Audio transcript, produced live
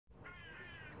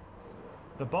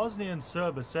The Bosnian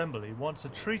Serb Assembly wants a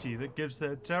treaty that gives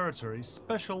their territory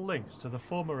special links to the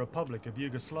former Republic of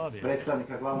Yugoslavia.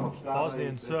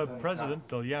 Bosnian Serb President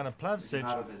Biljana Plavsic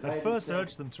at first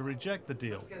urged them to reject the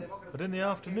deal, but in the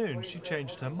afternoon she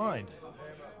changed her mind.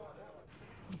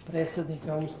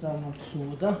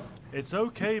 It's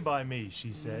okay by me,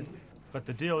 she said, but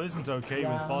the deal isn't okay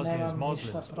with Bosnia's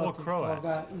Muslims or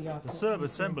Croats. The Serb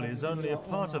Assembly is only a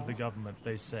part of the government,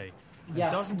 they say, and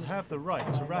doesn't have the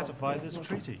right to ratify this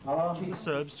treaty. The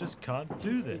Serbs just can't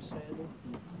do this.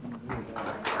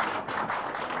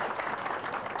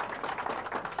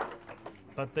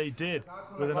 But they did,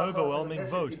 with an overwhelming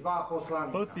vote.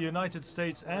 Both the United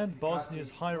States and Bosnia's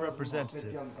High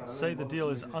Representative say the deal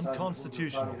is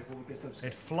unconstitutional.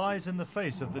 It flies in the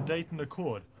face of the Dayton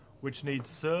Accord, which needs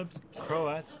Serbs,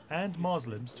 Croats and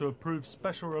Muslims to approve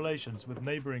special relations with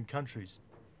neighboring countries.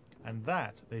 And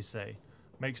that, they say,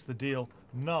 makes the deal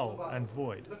null and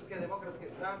void.